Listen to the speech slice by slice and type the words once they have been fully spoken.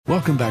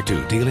Welcome back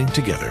to Dealing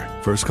Together.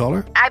 First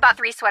caller? I bought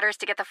 3 sweaters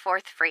to get the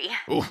 4th free.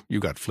 Oh, you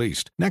got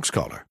fleeced. Next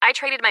caller? I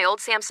traded my old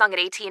Samsung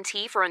at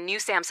AT&T for a new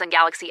Samsung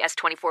Galaxy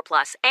S24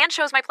 Plus and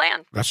chose my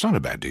plan. That's not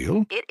a bad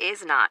deal. It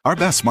is not. Our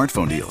best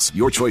smartphone deals.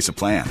 Your choice of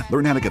plan.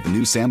 Learn how to get the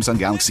new Samsung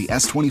Galaxy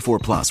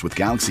S24 Plus with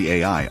Galaxy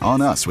AI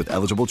on us with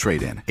eligible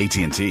trade-in.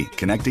 AT&T.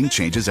 Connecting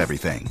changes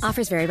everything.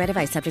 Offers vary by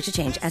device. Subject to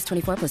change.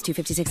 S24 plus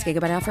 256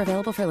 gigabyte offer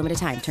available for a limited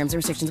time. Terms and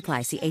restrictions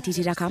apply. See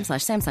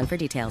att.com/Samsung for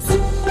details.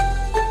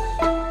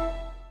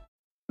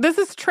 This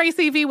is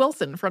Tracy V.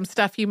 Wilson from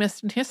Stuff You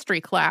Missed in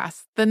History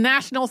class. The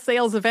national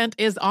sales event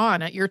is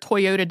on at your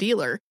Toyota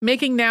dealer,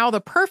 making now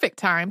the perfect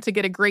time to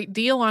get a great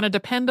deal on a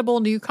dependable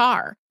new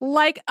car.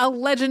 Like a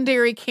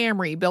legendary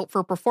Camry built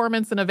for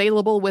performance and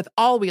available with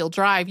all-wheel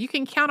drive, you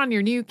can count on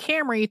your new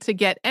Camry to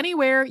get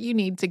anywhere you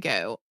need to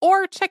go.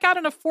 Or check out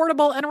an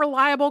affordable and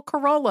reliable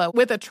Corolla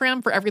with a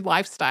trim for every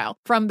lifestyle.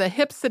 From the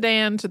hip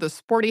sedan to the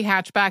sporty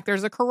hatchback,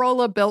 there's a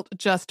Corolla built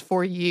just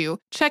for you.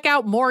 Check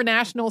out more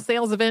national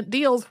sales event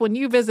deals when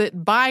you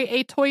visit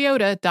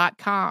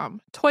buyatoyota.com.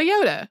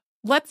 Toyota,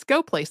 let's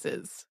go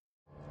places.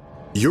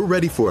 You're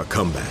ready for a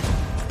comeback.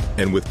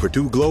 And with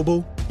Purdue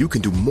Global, you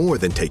can do more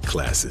than take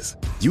classes.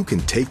 You can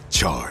take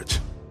charge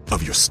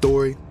of your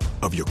story,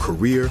 of your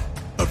career,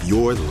 of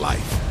your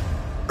life.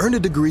 Earn a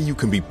degree you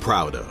can be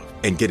proud of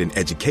and get an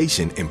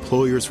education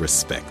employers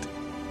respect.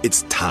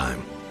 It's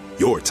time,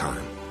 your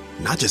time,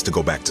 not just to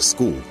go back to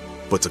school,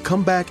 but to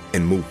come back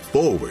and move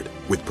forward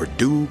with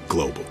Purdue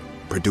Global,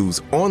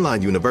 Purdue's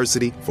online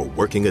university for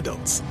working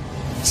adults.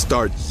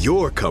 Start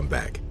your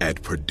comeback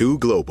at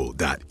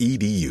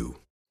purdueglobal.edu.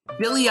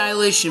 Billie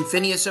Eilish and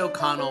Phineas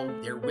O'Connell,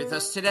 they're with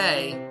us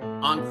today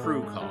on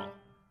Crew Call.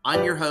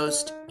 I'm your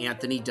host,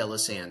 Anthony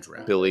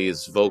D'Alessandro.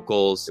 Billie's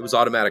vocals, it was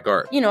automatic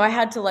art. You know, I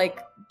had to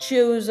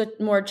choose a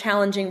more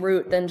challenging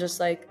route than just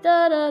da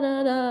da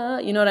da da.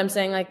 You know what I'm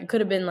saying? It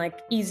could have been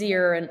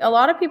easier. And a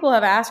lot of people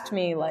have asked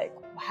me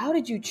how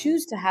did you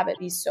choose to have it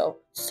be so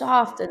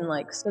soft and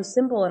so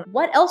simple? And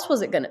what else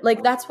was it gonna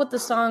that's what the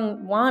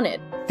song wanted.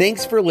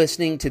 Thanks for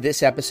listening to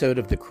this episode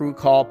of the Crew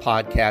Call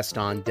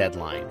podcast on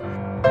Deadline.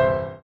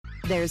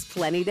 There's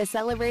plenty to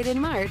celebrate in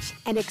March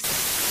and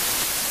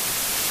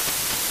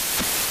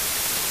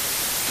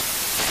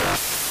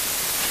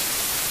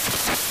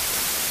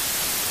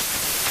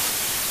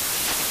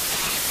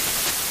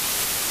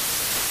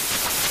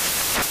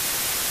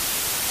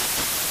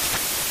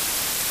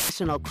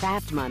National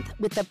Craft Month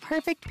with the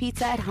perfect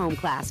pizza at home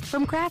class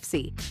from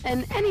Craftsy.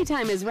 And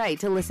anytime is right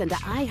to listen to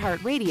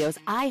iHeartRadio's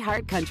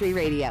iHeartCountry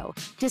Radio.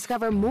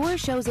 Discover more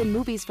shows and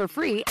movies for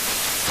free.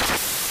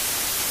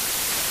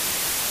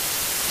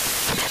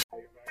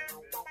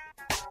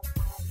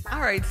 All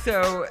right,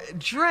 so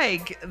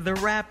Drake, the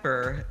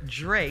rapper,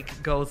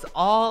 Drake goes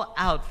all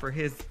out for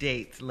his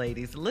dates,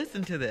 ladies.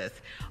 Listen to this.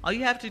 All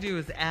you have to do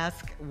is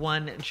ask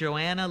one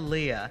Joanna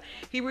Leah.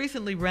 He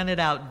recently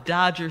rented out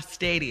Dodger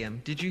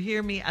Stadium. Did you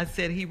hear me? I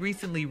said he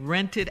recently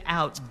rented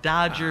out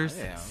Dodger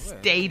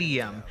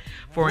Stadium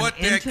for an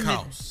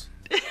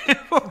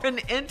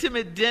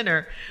intimate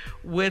dinner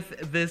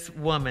with this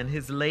woman,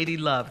 his lady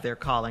love, they're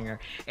calling her.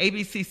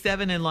 ABC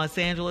 7 in Los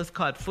Angeles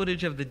caught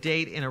footage of the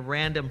date in a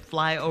random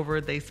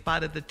flyover. They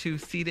spotted the two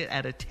seated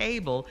at a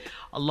table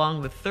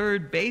along the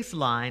third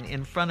baseline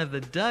in front of the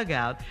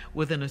dugout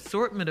with an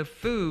assortment of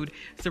food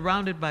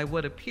surrounded by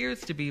what appears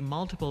to be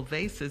multiple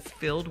vases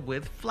filled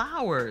with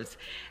flowers.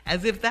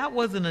 As if that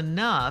wasn't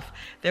enough,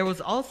 there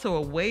was also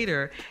a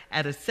waiter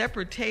at a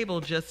separate table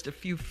just a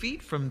few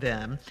feet from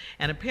them,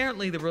 and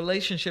apparently the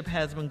relationship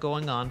has been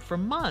going on for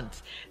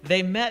months.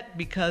 They met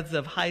because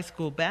of high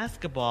school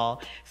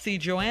basketball. See,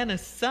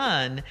 Joanna's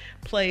son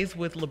plays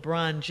with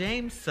LeBron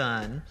James'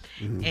 son,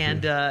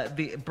 and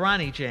the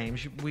Bronny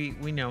James, we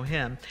know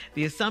him.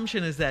 The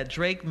assumption is that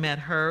Drake met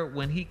her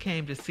when he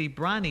came to see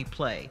Bronny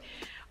play.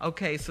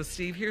 Okay, so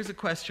Steve, here's a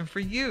question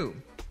for you.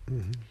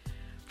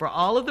 For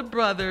all of the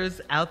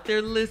brothers out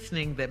there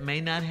listening that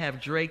may not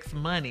have Drake's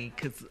money,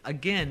 because,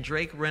 again,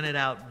 Drake rented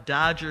out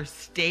Dodger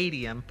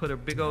Stadium, put a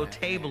big old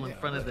table in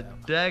front of the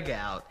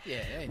dugout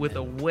with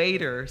a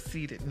waiter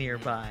seated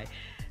nearby.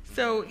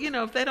 So,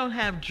 if they don't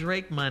have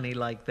Drake money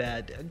like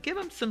that, give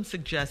them some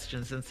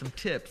suggestions and some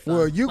tips.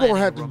 Well, you're going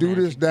to have to do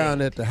this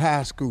down at the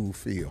high school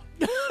field.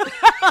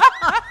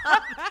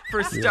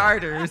 For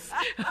starters.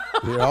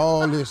 Yeah,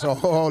 all this going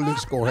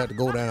to have to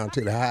go down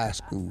to the high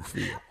school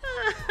field.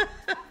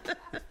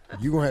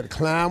 You're going to have to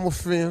climb a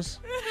fence.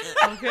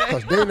 Okay.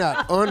 Because they're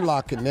not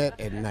unlocking that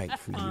at night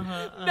for you.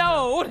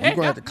 No. You're going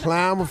to have to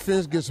climb a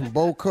fence, get some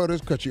bolt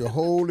cutters, cut you a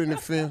hole in the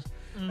fence,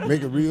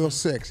 make it real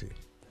sexy.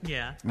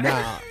 Yeah.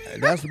 Now,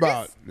 that's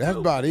about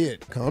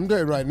it. I'm telling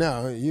you right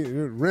now,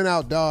 you rent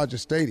out Dodger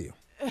Stadium.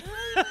 Now,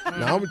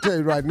 I'm going to tell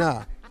you right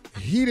now,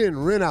 he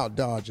didn't rent out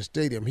Dodger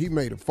Stadium. He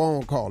made a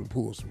phone call and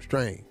pulled some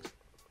strings.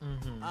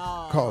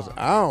 Because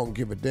I don't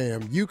give a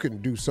damn. You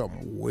can do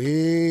something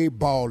way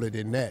baller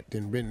than that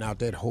than renting out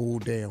that whole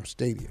damn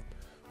stadium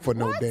for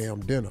no damn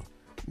dinner.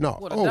 No.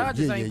 Well, the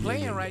Dodgers ain't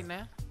playing right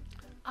now.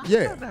 I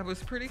thought that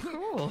was pretty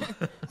cool.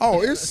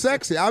 Oh, it's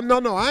sexy. I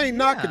ain't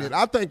knocking it.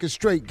 I think it's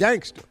straight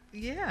gangster.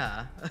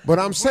 Yeah. But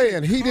I'm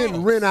saying he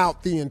didn't rent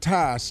out the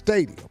entire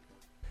stadium.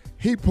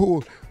 He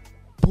pulled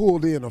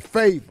in a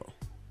favor.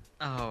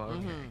 Oh, okay.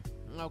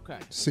 Mm-hmm. Okay.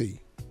 See,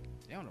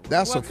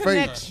 that's a favor.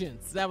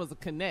 Connections. That was a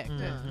connect.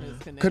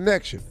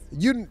 Connection.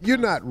 You're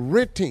not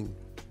renting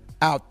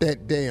out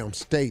that damn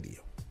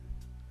stadium.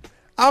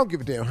 I don't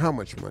give a damn how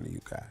much money you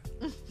got.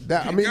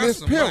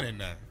 It's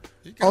pimp.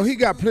 He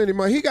got plenty of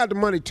money. He got the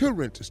money to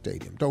rent the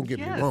stadium. Don't get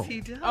me wrong. Yes, he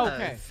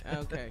does.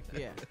 Okay.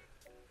 Yeah.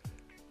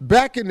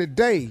 Back in the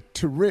day,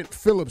 to rent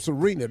Phillips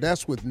Arena,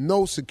 that's with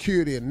no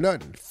security and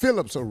nothing.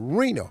 Phillips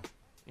Arena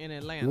in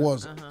Atlanta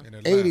was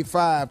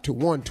 85 to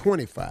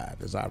 125,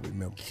 as I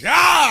remember.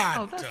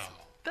 God,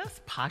 that's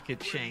pocket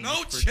change.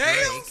 No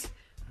chance.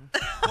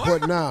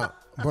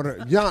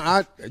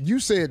 But you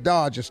said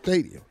Dodger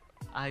Stadium.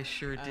 I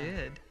sure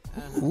did.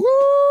 Woo!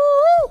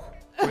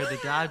 Where the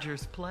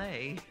Dodgers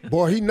play.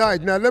 Boy, he nice.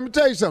 Now let me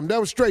tell you something.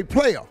 That was straight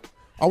player.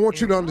 I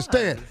want you to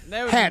understand.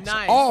 Hats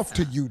off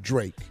to you,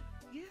 Drake.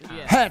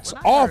 Yeah. Hats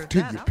off to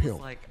you, pimp.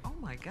 Like, oh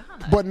my God.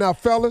 But now,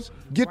 fellas,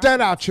 get that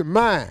out your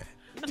mind.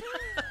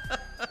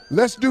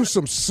 Let's do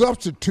some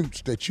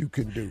substitutes that you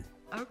can do.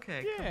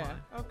 Okay. Yeah.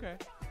 Okay.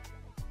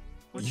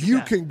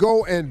 You can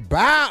go and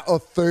buy a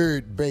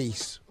third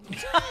base.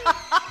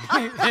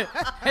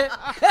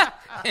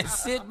 And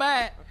sit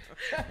back.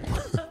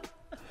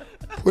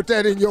 Put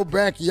that in your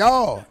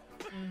backyard.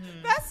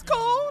 Mm-hmm. That's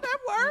cool. That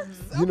works.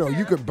 You know,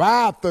 you could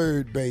buy a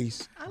third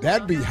base.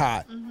 That'd be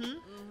hot. Mm-hmm.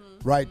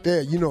 Right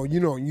there. You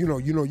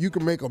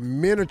can make a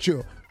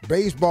miniature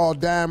baseball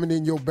diamond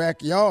in your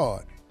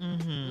backyard.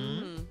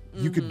 Mm-hmm.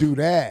 You could do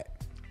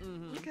that.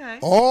 Mm-hmm. Okay.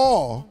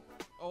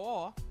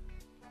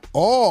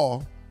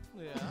 Or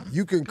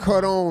you can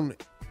cut on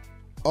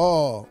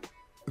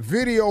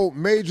video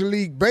Major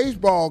League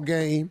Baseball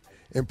game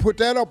and put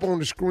that up on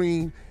the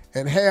screen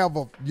and have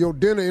your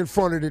dinner in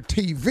front of the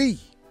TV.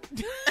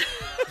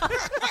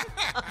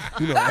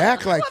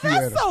 Act like you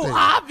at a so stadium.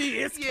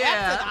 obvious.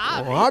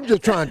 Yeah. Well, I'm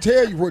just trying to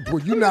tell you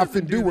what you're not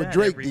finna do what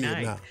Drake did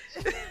now.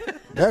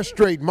 That's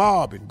straight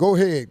mobbing. Go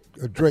ahead,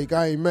 Drake.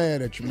 I ain't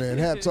mad at you, man.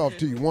 Hats off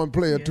to you. One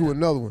player to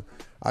another one.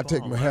 I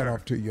take my hat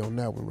off to you on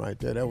that one right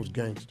there. That was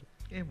gangster.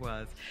 It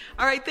was.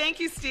 All right, thank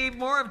you, Steve.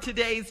 More of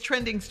today's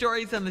trending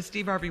stories on the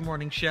Steve Harvey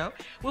Morning Show.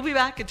 We'll be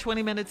back at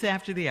 20 minutes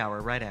after the hour,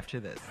 right after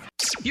this.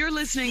 You're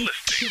listening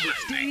to the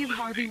Steve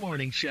Harvey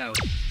Morning Show.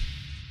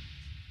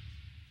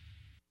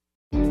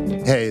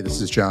 Hey,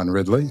 this is John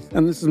Ridley.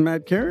 And this is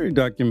Matt Carey,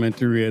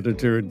 documentary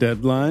editor at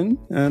Deadline.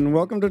 And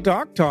welcome to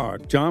Talk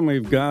Talk. John,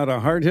 we've got a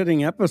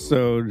hard-hitting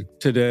episode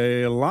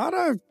today. A lot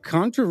of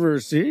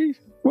controversy.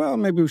 Well,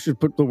 maybe we should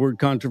put the word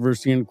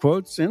controversy in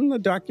quotes in the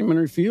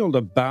documentary field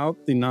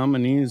about the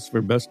nominees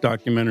for Best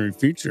Documentary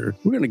Feature.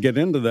 We're going to get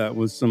into that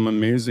with some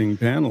amazing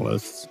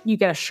panelists. You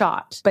get a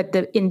shot, but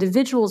the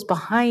individuals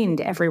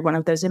behind every one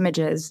of those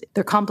images,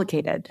 they're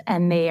complicated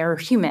and they are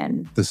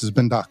human. This has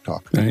been Doc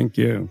Talk. Thank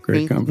you.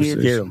 Great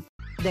conversation. You.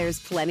 There's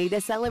plenty to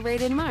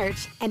celebrate in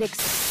March and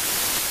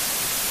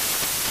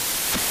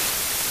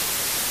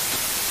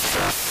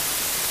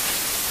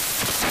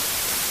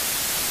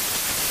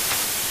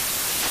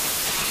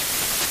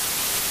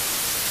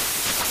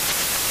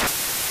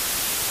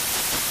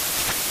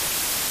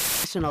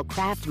National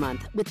Craft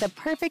Month with the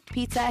perfect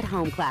pizza at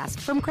home class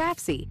from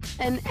Craftsy.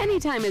 And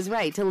anytime is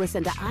right to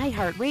listen to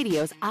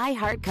iHeartRadio's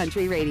iHeart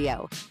Country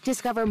Radio.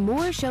 Discover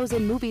more shows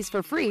and movies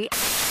for free.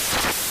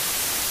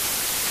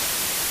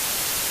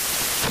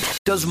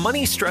 Does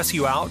money stress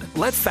you out?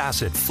 Let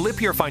Facet flip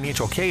your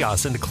financial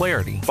chaos into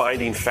clarity.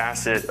 Finding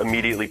Facet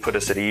immediately put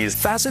us at ease.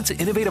 Facet's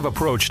innovative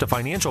approach to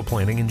financial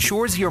planning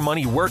ensures your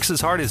money works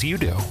as hard as you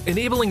do,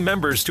 enabling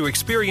members to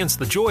experience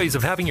the joys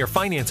of having your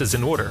finances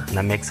in order. And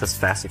that makes us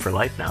Facet for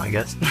life now, I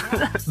guess.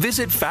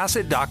 Visit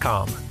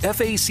Facet.com,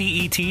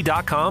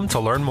 FACET.com to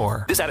learn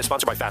more. This ad is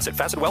sponsored by Facet.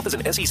 Facet Wealth is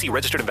an SEC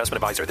registered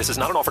investment advisor. This is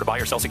not an offer to buy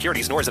or sell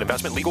securities, nor is it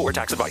investment, legal, or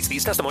tax advice.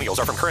 These testimonials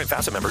are from current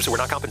Facet members who are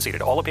not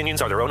compensated. All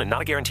opinions are their own and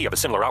not a guarantee of a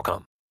similar outcome.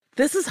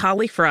 This is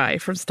Holly Fry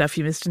from Stuff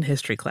You Missed in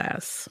History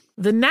Class.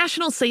 The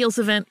national sales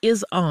event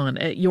is on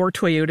at your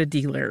Toyota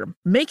dealer,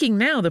 making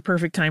now the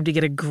perfect time to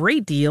get a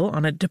great deal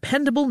on a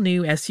dependable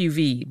new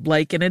SUV,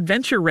 like an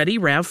adventure-ready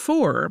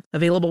RAV4.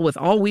 Available with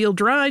all-wheel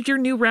drive, your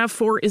new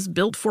RAV4 is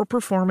built for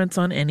performance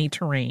on any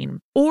terrain.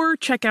 Or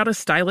check out a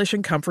stylish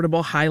and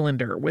comfortable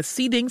Highlander with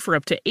seating for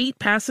up to 8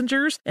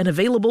 passengers and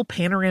available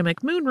panoramic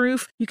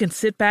moonroof. You can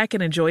sit back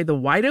and enjoy the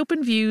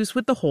wide-open views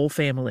with the whole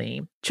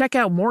family. Check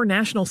out more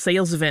national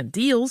sales event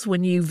deals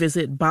when you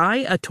visit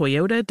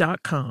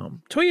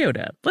buyatoyota.com.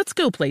 Toyota, let's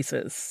go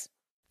places.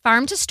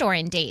 Farm to store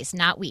in days,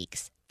 not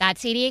weeks.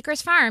 That's 80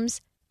 Acres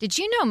Farms. Did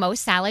you know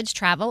most salads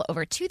travel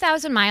over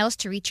 2,000 miles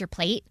to reach your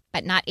plate?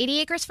 But not 80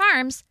 Acres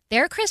Farms.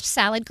 Their crisp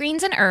salad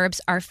greens and herbs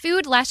are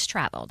food less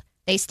traveled.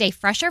 They stay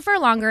fresher for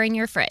longer in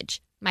your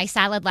fridge. My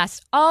salad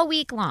lasts all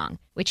week long,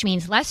 which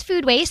means less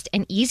food waste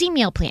and easy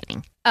meal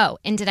planning. Oh,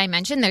 and did I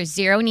mention there's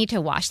zero need to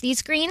wash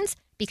these greens?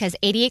 Because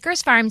 80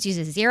 Acres Farms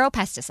uses 0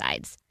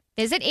 pesticides.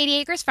 Visit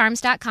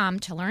 80acresfarms.com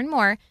to learn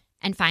more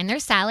and find their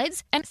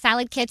salads and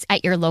salad kits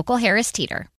at your local Harris Teeter.